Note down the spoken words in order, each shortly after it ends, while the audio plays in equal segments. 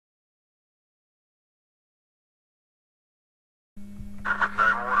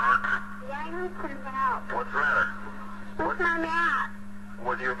911. Yeah, I need some help. What's the matter? With my math.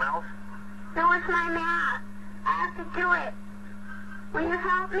 With your mouth? No, with my math. I have to do it. Will you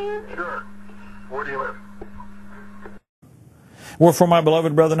help me? Sure. Where do you live? Wherefore, my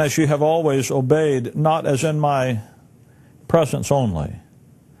beloved brethren, as ye have always obeyed, not as in my presence only,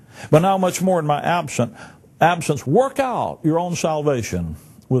 but now much more in my absence, work out your own salvation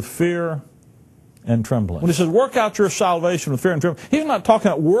with fear and trembling. When he says work out your salvation with fear and trembling, he's not talking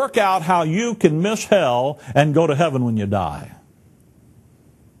about work out how you can miss hell and go to heaven when you die.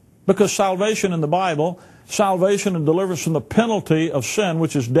 Because salvation in the Bible, salvation and deliverance from the penalty of sin,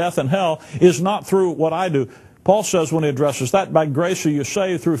 which is death and hell, is not through what I do. Paul says when he addresses that, by grace are you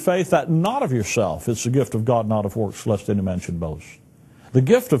saved through faith, that not of yourself. It's the gift of God, not of works, lest any man should boast. The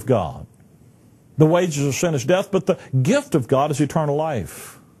gift of God. The wages of sin is death, but the gift of God is eternal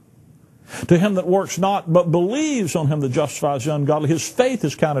life. To him that works not, but believes on him that justifies the ungodly, his faith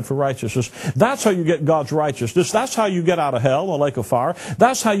is counted for righteousness. That's how you get God's righteousness. That's how you get out of hell, the lake of fire.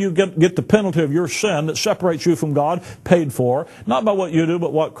 That's how you get the penalty of your sin that separates you from God, paid for, not by what you do,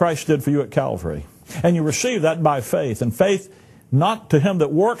 but what Christ did for you at Calvary. And you receive that by faith. And faith, not to him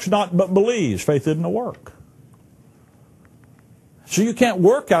that works not, but believes. Faith isn't a work. So you can't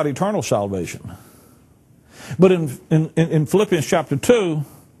work out eternal salvation. But in Philippians chapter 2,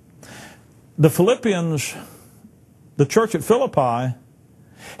 the church at Philippi,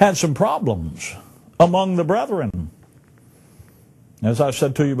 had some problems among the brethren. As I've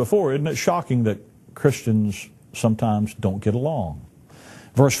said to you before, isn't it shocking that Christians sometimes don't get along?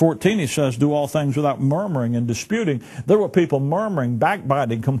 Verse 14, he says, do all things without murmuring and disputing. There were people murmuring,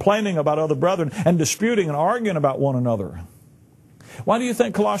 backbiting, complaining about other brethren, and disputing and arguing about one another. Why do you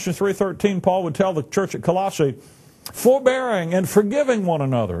think Colossians 3:13, Paul would tell the church at Colossae, forbearing and forgiving one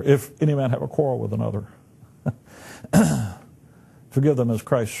another, if any man have a quarrel with another? Forgive them as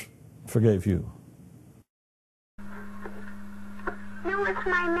Christ forgave you. No, it's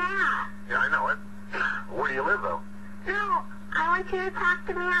my math. Yeah, I know it. Where do you live, though? No, I want you to talk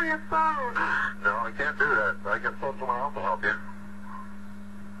to me on the phone. No, I can't do that. I can phone someone else to help you.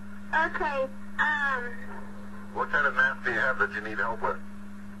 Okay, What kind of math do you have that you need help with?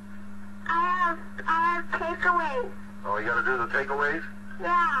 I have takeaways. Oh, you got to do the takeaways?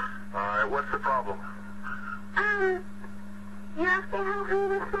 Yeah. All right, what's the problem? You have to help me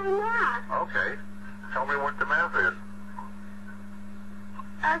with my math. Okay. Tell me what the math is.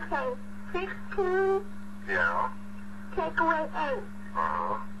 Okay, 16 Yeah. take away 8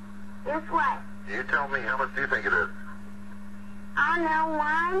 is what? You tell me, how much do you think it is? I know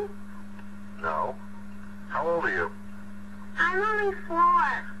 1. No. How old are you? I'm only 4.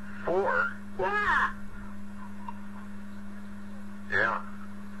 4? Yeah. Yeah.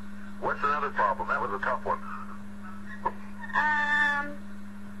 What's another problem? That was a tough one.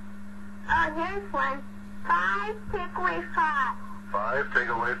 Here's one. 5 take away 5. 5 take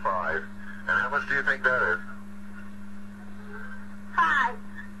away 5. And how much do you think that is? 5.